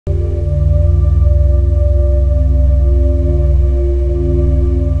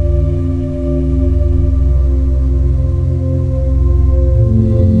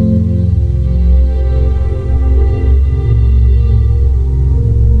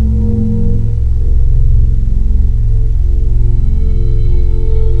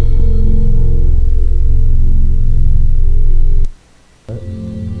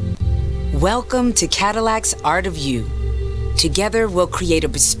Welcome to Cadillac's Art of You. Together, we'll create a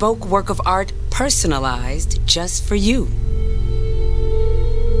bespoke work of art personalized just for you.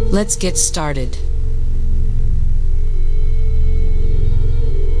 Let's get started.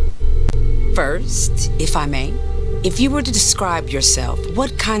 First, if I may, if you were to describe yourself,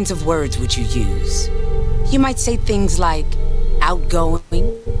 what kinds of words would you use? You might say things like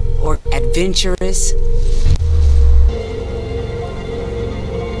outgoing or adventurous.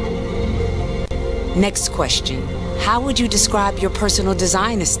 Next question, how would you describe your personal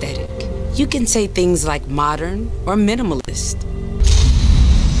design aesthetic? You can say things like modern or minimalist.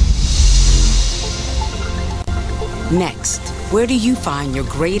 Next, where do you find your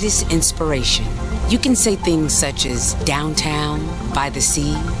greatest inspiration? You can say things such as downtown, by the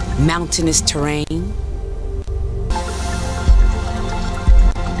sea, mountainous terrain.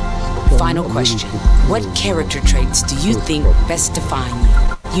 Final question, what character traits do you think best define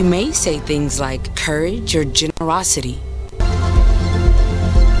you? You may say things like courage or generosity.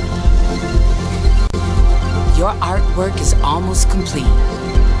 Your artwork is almost complete,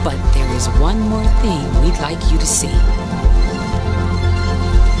 but there is one more thing we'd like you to see.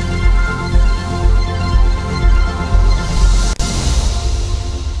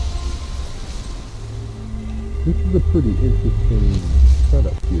 This is a pretty interesting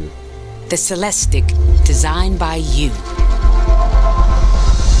setup here. The Celestiq, designed by you.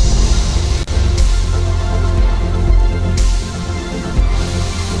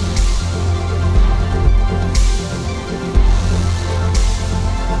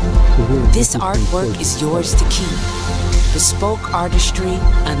 This artwork is yours to keep. Bespoke artistry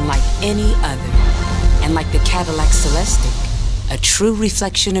unlike any other. And like the Cadillac Celestiq, a true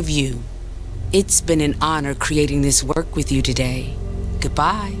reflection of you. It's been an honor creating this work with you today.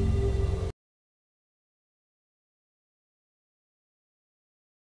 Goodbye.